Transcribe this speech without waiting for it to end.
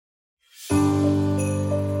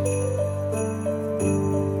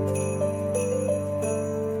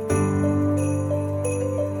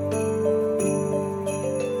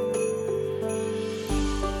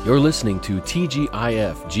You're listening to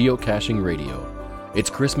TGIF Geocaching Radio. It's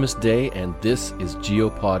Christmas Day and this is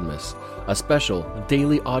Geopodmas, a special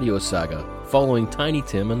daily audio saga following Tiny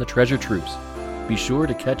Tim and the Treasure Troops. Be sure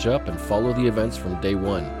to catch up and follow the events from day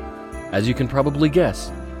one. As you can probably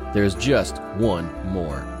guess, there's just one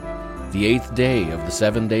more. The 8th day of the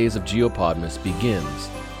 7 days of Geopodmas begins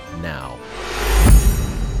now.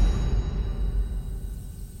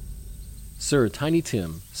 Sir Tiny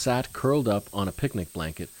Tim sat curled up on a picnic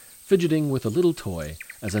blanket, fidgeting with a little toy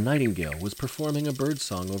as a nightingale was performing a bird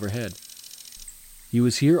song overhead. He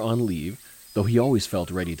was here on leave, though he always felt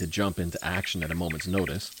ready to jump into action at a moment's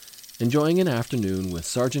notice, enjoying an afternoon with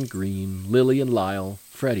Sergeant Green, Lily and Lyle,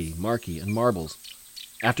 Freddie, Marky, and Marbles.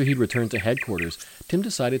 After he'd returned to headquarters, Tim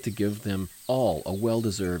decided to give them all a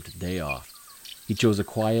well-deserved day off. He chose a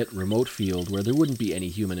quiet, remote field where there wouldn't be any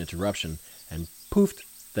human interruption, and poofed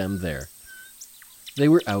them there. They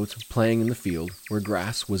were out playing in the field, where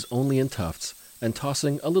grass was only in tufts, and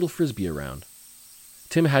tossing a little frisbee around.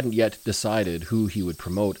 Tim hadn't yet decided who he would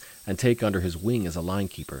promote and take under his wing as a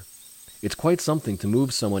linekeeper. It's quite something to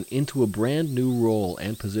move someone into a brand new role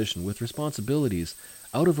and position with responsibilities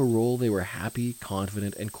out of a role they were happy,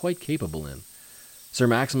 confident, and quite capable in. Sir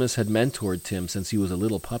Maximus had mentored Tim since he was a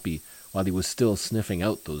little puppy while he was still sniffing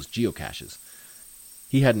out those geocaches.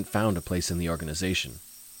 He hadn't found a place in the organization.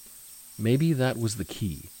 Maybe that was the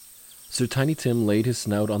key. Sir Tiny Tim laid his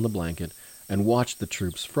snout on the blanket and watched the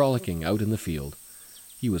troops frolicking out in the field.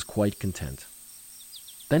 He was quite content.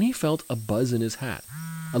 Then he felt a buzz in his hat,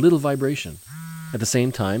 a little vibration. At the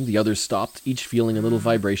same time, the others stopped, each feeling a little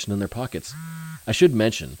vibration in their pockets. I should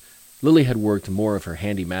mention, Lily had worked more of her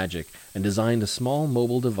handy magic and designed a small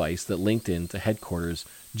mobile device that linked in to headquarters'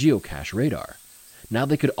 geocache radar. Now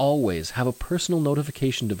they could always have a personal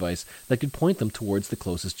notification device that could point them towards the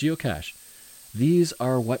closest geocache. These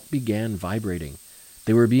are what began vibrating.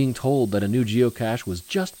 They were being told that a new geocache was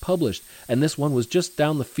just published, and this one was just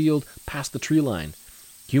down the field past the tree line.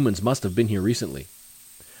 Humans must have been here recently.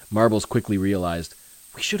 Marbles quickly realized,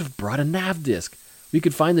 we should have brought a nav disk. We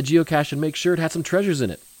could find the geocache and make sure it had some treasures in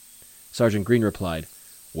it. Sergeant Green replied,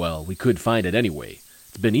 well, we could find it anyway.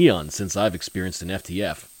 It's been eons since I've experienced an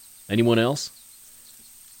FTF. Anyone else?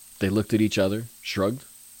 They looked at each other, shrugged,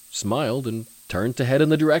 smiled, and turned to head in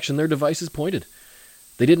the direction their devices pointed.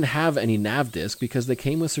 They didn't have any nav disk because they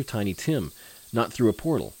came with Sir Tiny Tim, not through a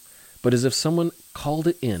portal, but as if someone called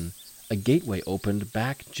it in, a gateway opened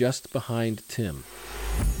back just behind Tim.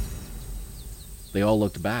 They all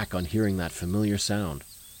looked back on hearing that familiar sound.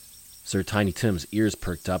 Sir Tiny Tim's ears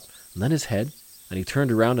perked up, and then his head, and he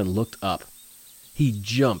turned around and looked up. He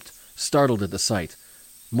jumped, startled at the sight.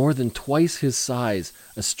 More than twice his size,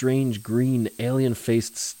 a strange green,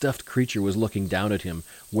 alien-faced stuffed creature was looking down at him,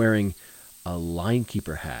 wearing a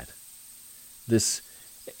linekeeper hat. This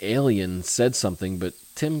alien said something, but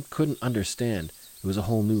Tim couldn't understand. It was a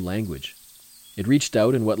whole new language. It reached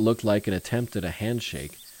out in what looked like an attempt at a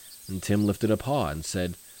handshake, and Tim lifted a paw and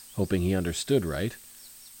said, hoping he understood right,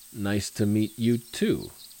 nice to meet you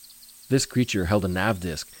too. This creature held a nav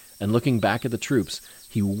disk, and looking back at the troops,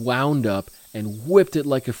 he wound up and whipped it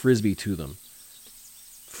like a frisbee to them.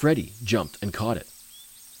 Freddie jumped and caught it.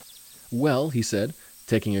 Well, he said,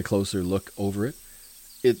 taking a closer look over it,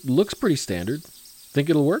 it looks pretty standard. Think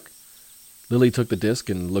it'll work? Lily took the disc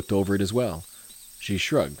and looked over it as well. She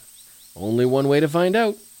shrugged. Only one way to find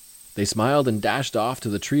out. They smiled and dashed off to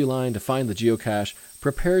the tree line to find the geocache,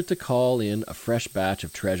 prepared to call in a fresh batch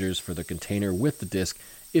of treasures for the container with the disc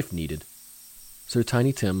if needed. Sir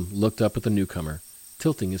Tiny Tim looked up at the newcomer,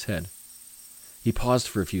 tilting his head. He paused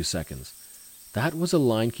for a few seconds. That was a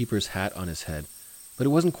linekeeper's hat on his head, but it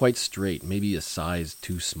wasn't quite straight, maybe a size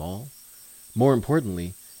too small. More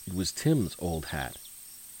importantly, it was Tim's old hat.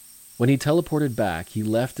 When he teleported back, he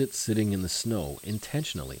left it sitting in the snow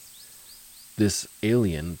intentionally. This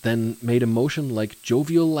alien then made a motion like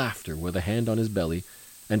jovial laughter with a hand on his belly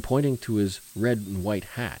and pointing to his red and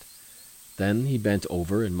white hat. Then he bent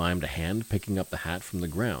over and mimed a hand picking up the hat from the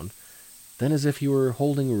ground. Then as if he were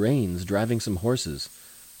holding reins, driving some horses,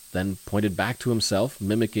 then pointed back to himself,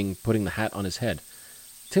 mimicking putting the hat on his head.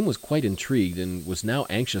 Tim was quite intrigued and was now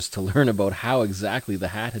anxious to learn about how exactly the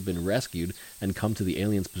hat had been rescued and come to the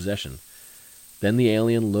alien's possession. Then the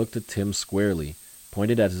alien looked at Tim squarely,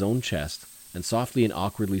 pointed at his own chest, and softly and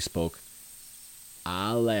awkwardly spoke,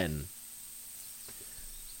 Allen.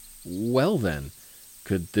 Well then,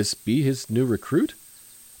 could this be his new recruit?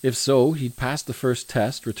 If so, he'd passed the first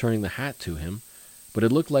test, returning the hat to him, but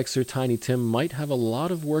it looked like Sir Tiny Tim might have a lot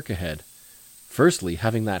of work ahead. Firstly,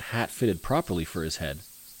 having that hat fitted properly for his head.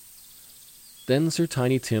 Then Sir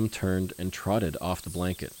Tiny Tim turned and trotted off the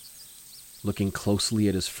blanket. Looking closely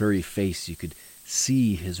at his furry face, you could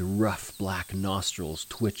see his rough black nostrils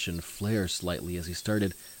twitch and flare slightly as he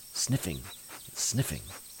started sniffing and sniffing.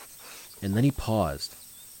 And then he paused.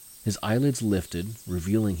 His eyelids lifted,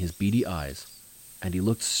 revealing his beady eyes, and he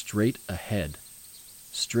looked straight ahead,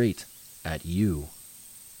 straight at you.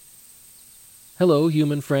 "Hello,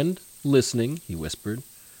 human friend, listening," he whispered.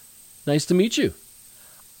 "Nice to meet you.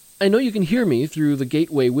 I know you can hear me through the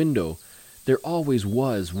gateway window. There always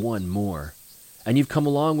was one more, and you've come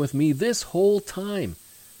along with me this whole time.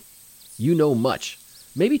 You know much,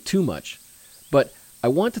 maybe too much, but I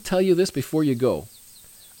want to tell you this before you go.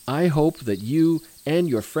 I hope that you and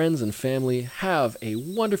your friends and family have a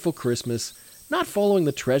wonderful Christmas, not following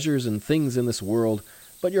the treasures and things in this world,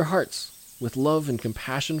 but your hearts, with love and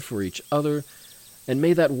compassion for each other, and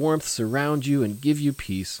may that warmth surround you and give you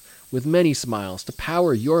peace, with many smiles to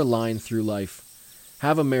power your line through life.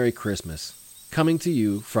 Have a Merry Christmas, coming to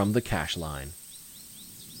you from the Cash Line."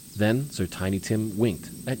 Then Sir Tiny Tim winked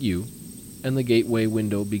at you, and the gateway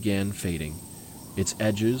window began fading, its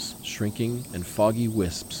edges shrinking and foggy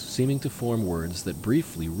wisps seeming to form words that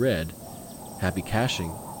briefly read, "Happy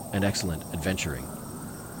caching and excellent adventuring,"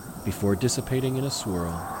 before dissipating in a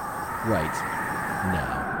swirl right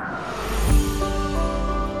now.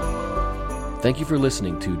 Thank you for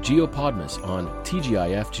listening to Geopodmas on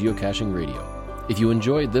TGIF Geocaching Radio. If you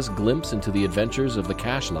enjoyed this glimpse into the adventures of the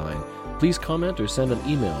Cache Line, please comment or send an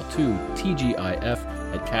email to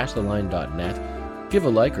tgif@cachetheline.net, give a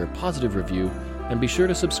like or positive review, and be sure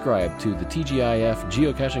to subscribe to the TGIF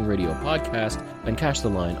Geocaching Radio podcast and Cache the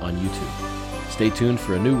Line on YouTube. Stay tuned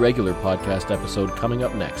for a new regular podcast episode coming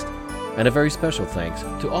up next. And a very special thanks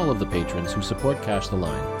to all of the patrons who support Cache the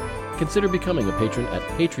Line. Consider becoming a patron at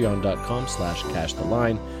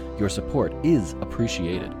patreon.com/cachetheline. Your support is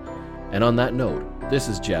appreciated. And on that note, this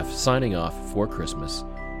is Jeff signing off for Christmas.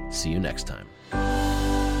 See you next time.